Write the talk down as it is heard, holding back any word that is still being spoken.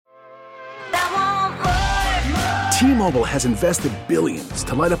T-Mobile has invested billions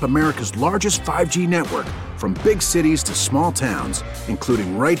to light up America's largest 5G network, from big cities to small towns,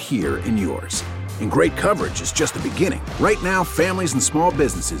 including right here in yours. And great coverage is just the beginning. Right now, families and small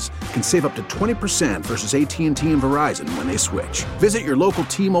businesses can save up to 20% versus AT&T and Verizon when they switch. Visit your local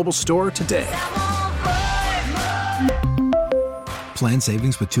T-Mobile store today. Plan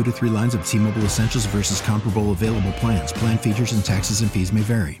savings with 2 to 3 lines of T-Mobile Essentials versus comparable available plans. Plan features and taxes and fees may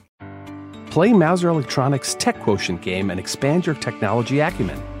vary. Play Mouser Electronics' Tech Quotient game and expand your technology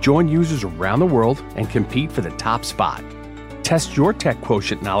acumen. Join users around the world and compete for the top spot. Test your Tech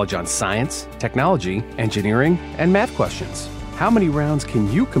Quotient knowledge on science, technology, engineering, and math questions. How many rounds can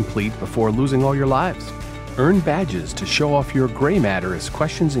you complete before losing all your lives? Earn badges to show off your gray matter as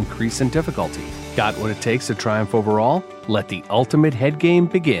questions increase in difficulty. Got what it takes to triumph overall? Let the ultimate head game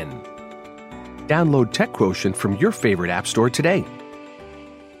begin. Download Tech Quotient from your favorite app store today.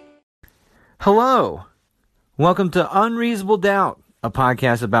 Hello. Welcome to Unreasonable Doubt, a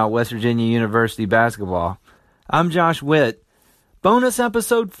podcast about West Virginia University basketball. I'm Josh Witt. Bonus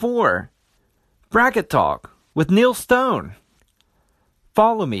episode 4, Bracket Talk with Neal Stone.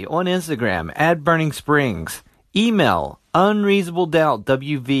 Follow me on Instagram at Burning Springs. Email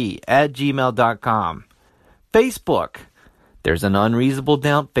unreasonabledoubtwv@gmail.com. Facebook. There's an Unreasonable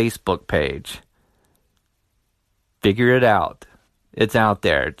Doubt Facebook page. Figure it out. It's out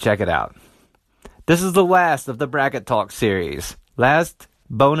there. Check it out. This is the last of the Bracket Talk series. Last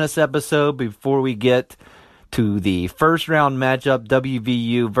bonus episode before we get to the first round matchup,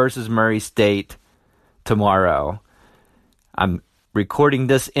 WVU versus Murray State, tomorrow. I'm recording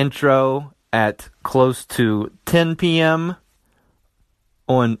this intro at close to 10 p.m.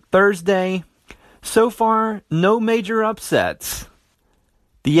 on Thursday. So far, no major upsets.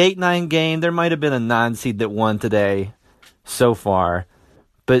 The 8-9 game, there might have been a 9 seed that won today so far.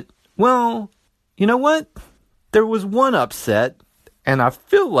 But, well, you know what? There was one upset, and I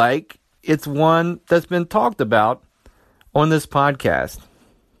feel like it's one that's been talked about on this podcast.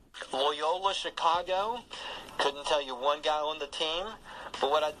 Loyola Chicago, couldn't tell you one guy on the team, but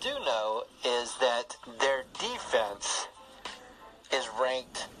what I do know is that their defense is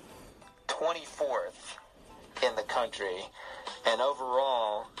ranked 24th in the country, and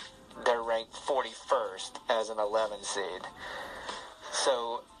overall they're ranked 41st as an 11 seed.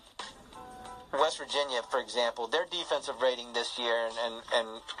 So West Virginia, for example, their defensive rating this year,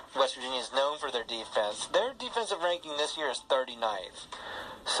 and West Virginia is known for their defense, their defensive ranking this year is 39th.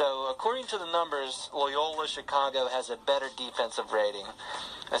 So according to the numbers, Loyola Chicago has a better defensive rating.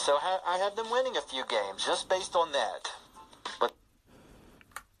 And so I have them winning a few games just based on that. But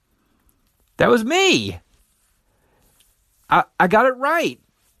that was me. I got it right,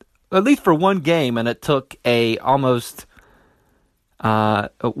 at least for one game, and it took a almost 5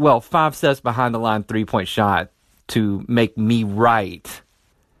 sets behind the line 3-point shot to make me right.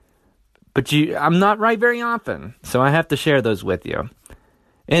 But I'm not right very often, so I have to share those with you.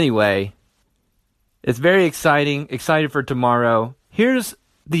 Anyway, it's very exciting. Excited for tomorrow. Here's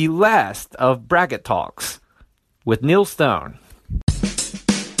the last of Bracket Talks with Neal Stone.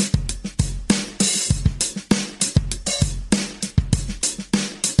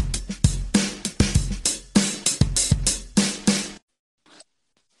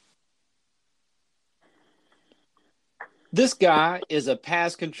 This guy is a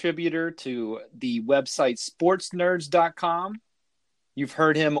past contributor to the website sportsnerds.com. You've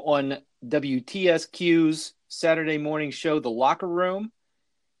heard him on WTSQ's Saturday morning show, The Locker Room.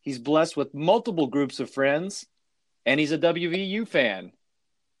 He's blessed with multiple groups of friends, and he's a WVU fan.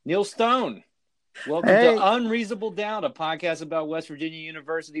 Neal Stone, welcome to Unreasonable Doubt, a podcast about West Virginia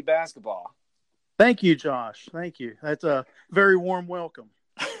University basketball. Thank you, Josh. Thank you. That's a very warm welcome.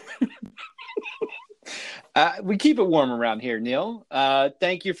 We keep it warm around here, Neal.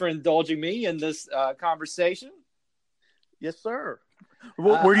 Thank you for indulging me in this conversation. Yes, sir.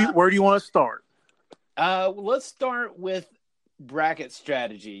 Where do you want to start? Let's start with bracket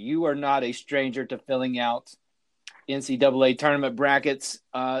strategy. You are not a stranger to filling out NCAA tournament brackets.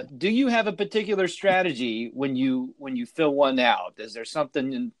 Do you have a particular strategy when you fill one out? Is there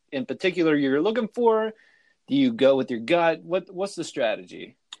something in particular you're looking for? Do you go with your gut? What's the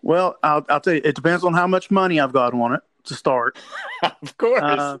strategy? Well, I'll tell you, it depends on how much money I've got on it to start. Of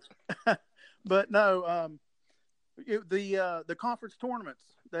course. But no, the conference tournaments,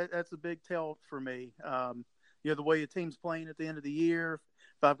 that's a big tell for me. The way a team's playing at the end of the year,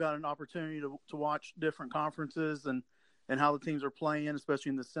 if I've got an opportunity to watch different conferences and how the teams are playing, especially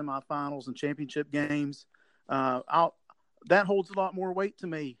in the semifinals and championship games, that holds a lot more weight to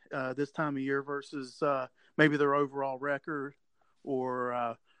me this time of year versus maybe their overall record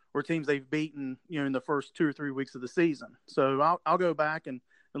or teams they've beaten, in the first 2 or 3 weeks of the season. So I'll go back and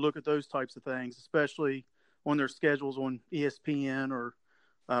look at those types of things, especially on their schedules on ESPN or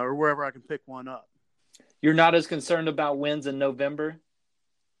wherever I can pick one up. You're not as concerned about wins in November?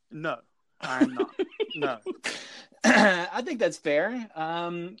 No, I'm not. No. I think that's fair.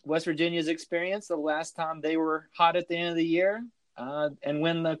 West Virginia's experience, the last time they were hot at the end of the year and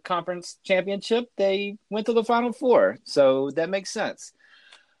win the conference championship, they went to the Final Four. So that makes sense.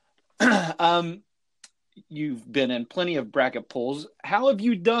 You've been in plenty of bracket pools. How have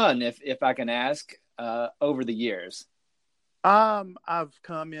you done, if I can ask, over the years? I've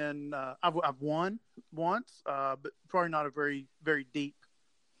come in. I've won once, but probably not a very, very deep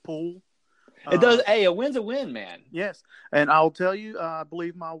pool. It does. Hey, a win's a win, man. Yes, and I'll tell you, I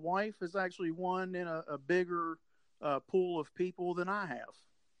believe my wife has actually won in a bigger pool of people than I have.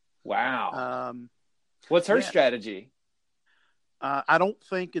 Wow. What's her strategy? I don't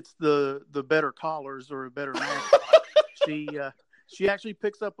think it's the better collars or a better match. She actually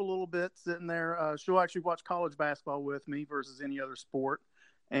picks up a little bit sitting there. She'll actually watch college basketball with me versus any other sport,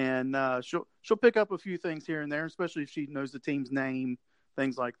 and she'll pick up a few things here and there, especially if she knows the team's name,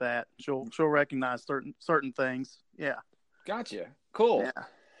 things like that. She'll recognize certain things. Yeah. Gotcha. Cool. Yeah.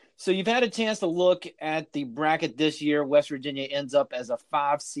 So you've had a chance to look at the bracket this year. West Virginia ends up as a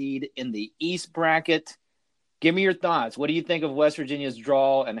 5 seed in the East bracket. Give me your thoughts. What do you think of West Virginia's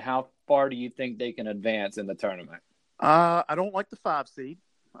draw, and how far do you think they can advance in the tournament? I don't like the 5 seed.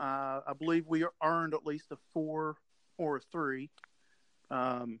 I believe we earned at least a 4 or a 3.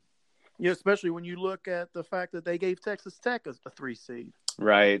 Especially when you look at the fact that they gave Texas Tech a 3 seed.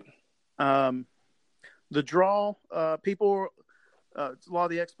 Right. The draw, people, a lot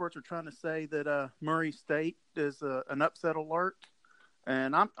of the experts are trying to say that Murray State is an upset alert,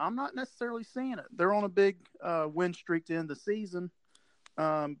 and I'm not necessarily seeing it. They're on a big win streak to end the season.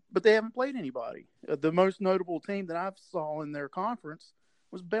 But they haven't played anybody. The most notable team that I saw in their conference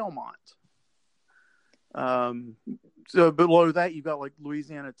was Belmont. So below that, you've got like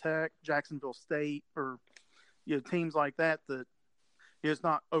Louisiana Tech, Jacksonville State, or teams like that. It's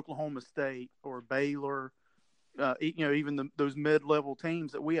not Oklahoma State or Baylor. Even those mid-level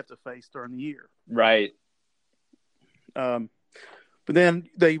teams that we have to face during the year. Right. But then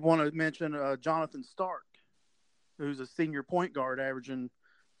they want to mention Jonathan Stark, who's a senior point guard averaging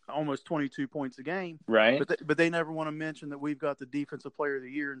almost 22 points a game. Right. But they never want to mention that we've got the defensive player of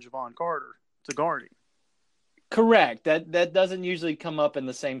the year in Javon Carter to guard him. Correct. That doesn't usually come up in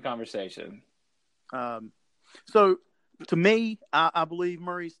the same conversation. So to me, I believe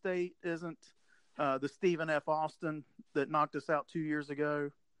Murray State isn't the Stephen F. Austin that knocked us out 2 years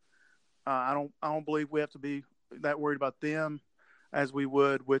ago. I don't believe we have to be that worried about them as we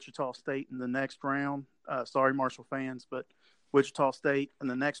would Wichita State in the next round. Sorry, Marshall fans, but Wichita State in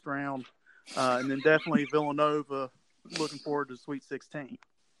the next round, and then definitely Villanova. Looking forward to Sweet 16.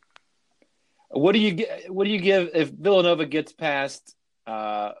 What do you give if Villanova gets past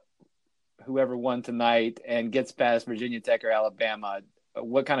whoever won tonight and gets past Virginia Tech or Alabama?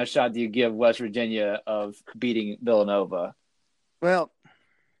 What kind of shot do you give West Virginia of beating Villanova? Well,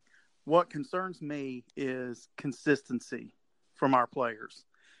 what concerns me is consistency from our players.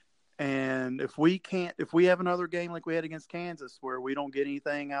 And if we have another game like we had against Kansas where we don't get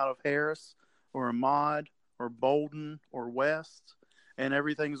anything out of Harris or Ahmad or Bolden or West, and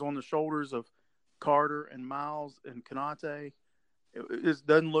everything's on the shoulders of Carter and Miles and Konate, it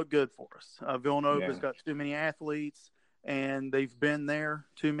doesn't look good for us. Villanova's got too many athletes, and they've been there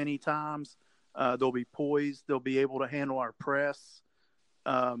too many times. They'll be poised. They'll be able to handle our press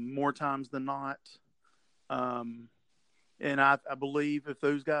more times than not. And I believe if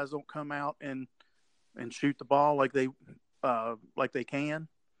those guys don't come out and shoot the ball like they can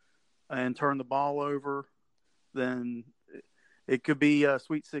and turn the ball over, then it could be a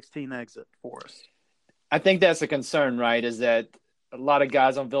Sweet 16 exit for us. I think that's a concern, right, is that a lot of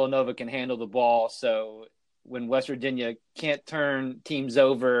guys on Villanova can handle the ball. So when West Virginia can't turn teams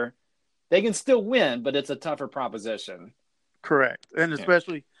over, they can still win, but it's a tougher proposition. Correct. And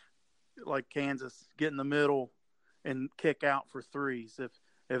especially like Kansas, get in the middle and kick out for threes.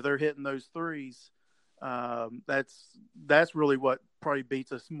 If they're hitting those threes, that's really what probably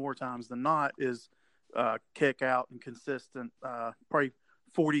beats us more times than not is kick out and consistent, probably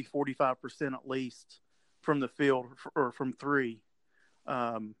 40-45% at least from the field or from three.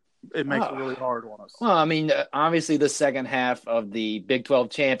 It makes it really hard on us. Well, I mean, obviously the second half of the Big 12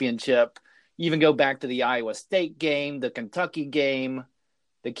 championship, you even go back to the Iowa State game, the Kentucky game,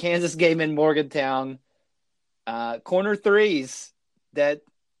 the Kansas game in Morgantown, corner threes that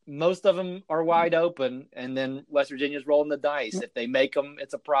most of them are wide open, and then West Virginia's rolling the dice. If they make them,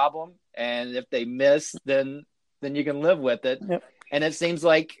 it's a problem, and if they miss, then you can live with it. Yep. And it seems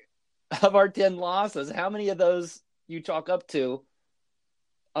like of our 10 losses, how many of those you chalk up to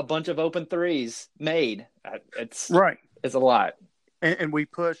a bunch of open threes made? It's Right. It's a lot. And we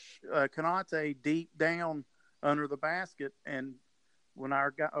push Konate deep down under the basket, and when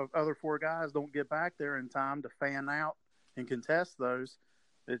our other four guys don't get back there in time to fan out and contest those,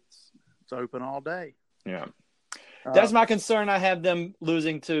 it's open all day. Yeah. That's my concern. I have them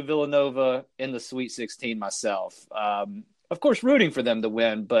losing to Villanova in the Sweet 16 myself. Of course, rooting for them to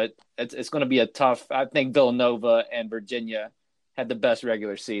win, but it's going to be a tough. I think Villanova and Virginia had the best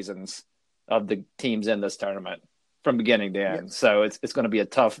regular seasons of the teams in this tournament from beginning to end. Yes. So it's going to be a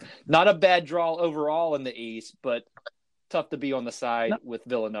tough, not a bad draw overall in the East, but tough to be on the side with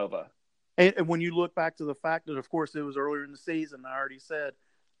Villanova. And when you look back to the fact that, of course, it was earlier in the season, I already said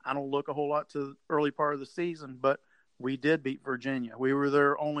I don't look a whole lot to the early part of the season, but we did beat Virginia. We were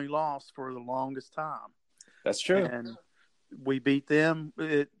their only loss for the longest time. That's true. And we beat them.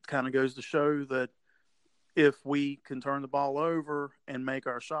 It kind of goes to show that if we can turn the ball over and make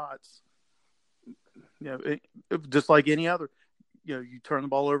our shots, just like any other, you turn the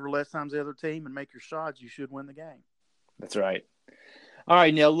ball over less times the other team and make your shots, you should win the game. That's right. All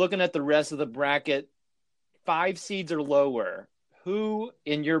right, Neal, looking at the rest of the bracket, 5 seeds or lower, who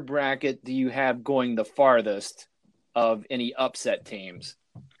in your bracket do you have going the farthest of any upset teams?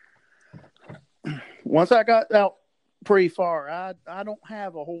 Once I got out pretty far, I don't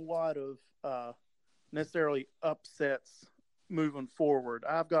have a whole lot of necessarily upsets moving forward.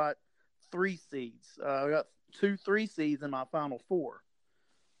 I've got 3 seeds. I got 2 3 seeds in my final 4.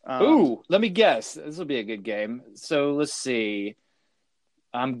 Let me guess. This will be a good game. So let's see.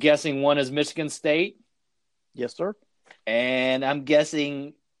 I'm guessing one is Michigan State. Yes, sir. And I'm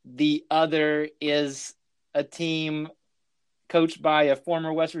guessing the other is a team coached by a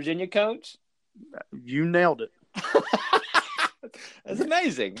former West Virginia coach. You nailed it. That's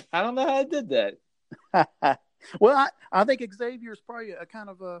amazing. I don't know how I did that. Well, I think Xavier's probably a kind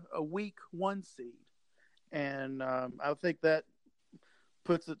of a weak 1 seed. And I think that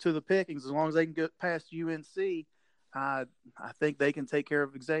puts it to the pickings. As long as they can get past UNC, I think they can take care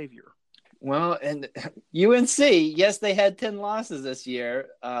of Xavier. Well, and UNC, yes, they had 10 losses this year,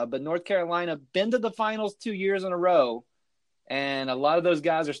 but North Carolina been to the finals 2 years in a row, and a lot of those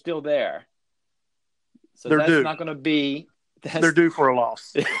guys are still there. So they're that's due. Not going to be – they're due for a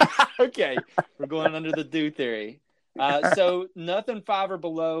loss. Okay, we're going under the due theory. So nothing 5 or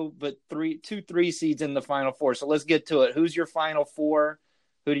below, but 2 3 seeds in the Final Four. So let's get to it. Who's your Final Four?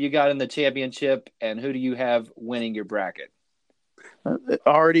 Who do you got in the championship, and who do you have winning your bracket? I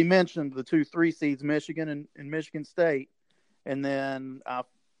already mentioned the 2 3 seeds, Michigan and Michigan State, and then I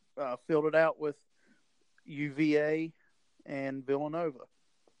filled it out with UVA and Villanova.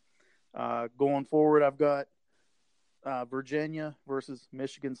 Going forward, I've got Virginia versus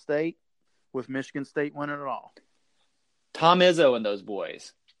Michigan State, with Michigan State winning it all. Tom Izzo and those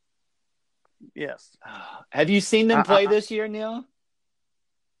boys. Yes. Have you seen them play this year, Neal?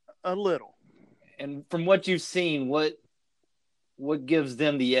 A little. And from what you've seen, what gives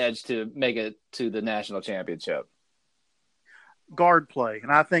them the edge to make it to the national championship? Guard play.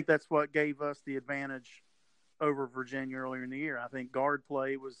 And I think that's what gave us the advantage over Virginia earlier in the year. I think guard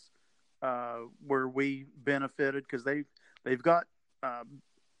play was where we benefited because they've got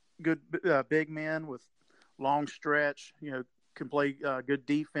good big men with long stretch, can play good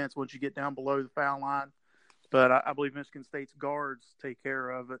defense once you get down below the foul line. But I believe Michigan State's guards take care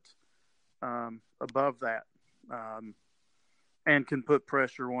of it above that and can put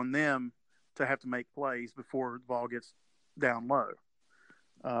pressure on them to have to make plays before the ball gets down low.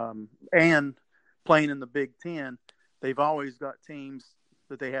 And playing in the Big Ten, they've always got teams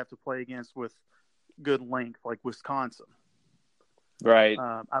that they have to play against with good length, like Wisconsin. Right.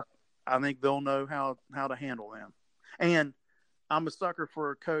 I think they'll know how to handle them. And I'm a sucker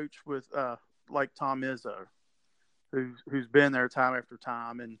for a coach with like Tom Izzo, who's been there time after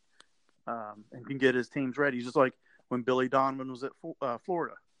time and can get his teams ready. Just like when Billy Donovan was at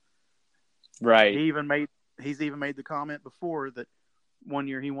Florida. Right. He's even made the comment before that one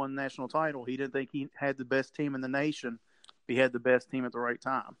year he won the national title. He didn't think he had the best team in the nation. He had the best team at the right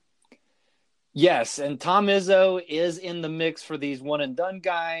time. Yes, and Tom Izzo is in the mix for these one-and-done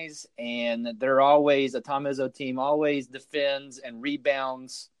guys, and they're always – a Tom Izzo team always defends and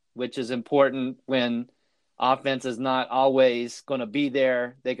rebounds, which is important when offense is not always going to be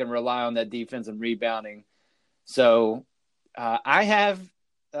there. They can rely on that defense and rebounding. So I have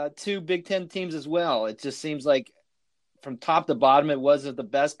 2 Big Ten teams as well. It just seems like from top to bottom, it wasn't the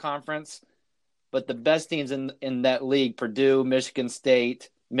best conference, but the best teams in that league, Purdue, Michigan State,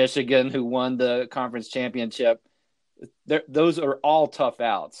 Michigan, who won the conference championship, those are all tough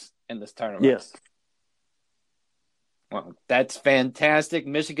outs in this tournament. Yes. Well, that's fantastic.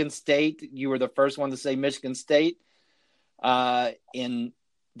 Michigan State, you were the first one to say Michigan State. In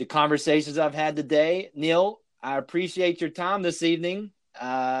the conversations I've had today, Neal, I appreciate your time this evening.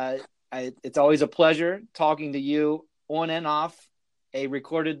 It's always a pleasure talking to you on and off a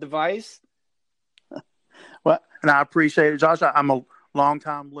recorded device. Well, and I appreciate it, Josh. I'm a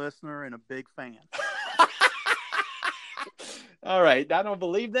longtime listener and a big fan. All right. I don't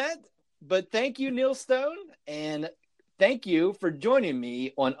believe that, but thank you, Neal Stone. And thank you for joining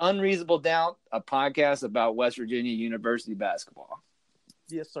me on Unreasonable Doubt, a podcast about West Virginia University basketball.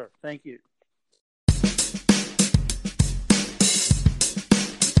 Yes, sir. Thank you.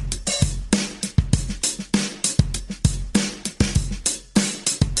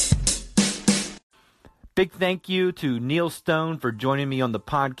 Big thank you to Neal Stone for joining me on the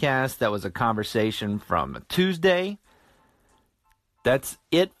podcast. That was a conversation from Tuesday. That's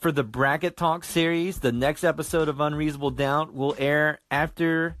it for the Bracket Talk series. The next episode of Unreasonable Doubt will air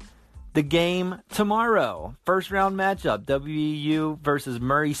after the game tomorrow. First round matchup, WVU versus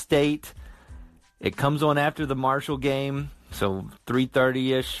Murray State. It comes on after the Marshall game, so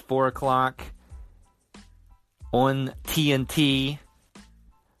 3:30-ish, 4 o'clock on TNT.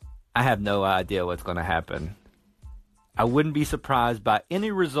 I have no idea what's going to happen. I wouldn't be surprised by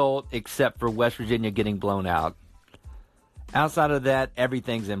any result except for West Virginia getting blown out. Outside of that,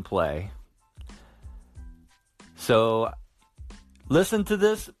 everything's in play. So listen to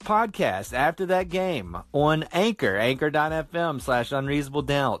this podcast after that game on Anchor,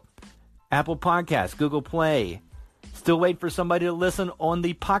 anchor.fm/unreasonabledoubt, Apple Podcasts, Google Play. Still wait for somebody to listen on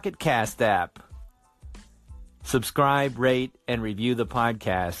the Pocket Cast app. Subscribe, rate, and review the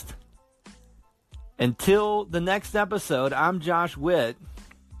podcast. Until the next episode, I'm Josh Witt.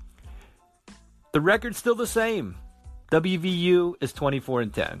 The record's still the same. WVU is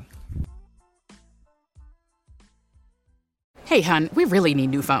 24-10. Hey, hon, we really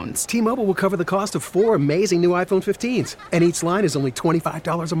need new phones. T-Mobile will cover the cost of 4 amazing new iPhone 15s, and each line is only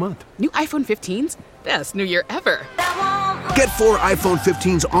 $25 a month. New iPhone 15s? Best new year ever. Get 4 iPhone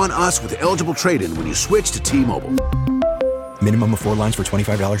 15s on us with eligible trade-in when you switch to T-Mobile. Minimum of 4 lines for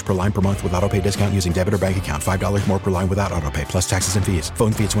 $25 per line per month with autopay discount using debit or bank account. $5 more per line without autopay, plus taxes and fees.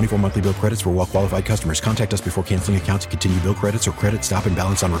 Phone fee at 24 monthly bill credits for well-qualified customers. Contact us before canceling account to continue bill credits or credit stop and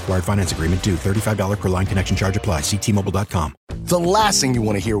balance on required finance agreement due. $35 per line connection charge applies. See T-Mobile.com. The last thing you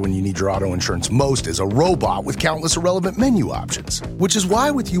want to hear when you need your auto insurance most is a robot with countless irrelevant menu options. Which is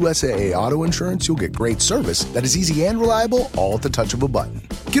why with USAA Auto Insurance, you'll get great service that is easy and reliable all at the touch of a button.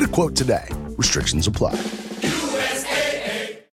 Get a quote today. Restrictions apply.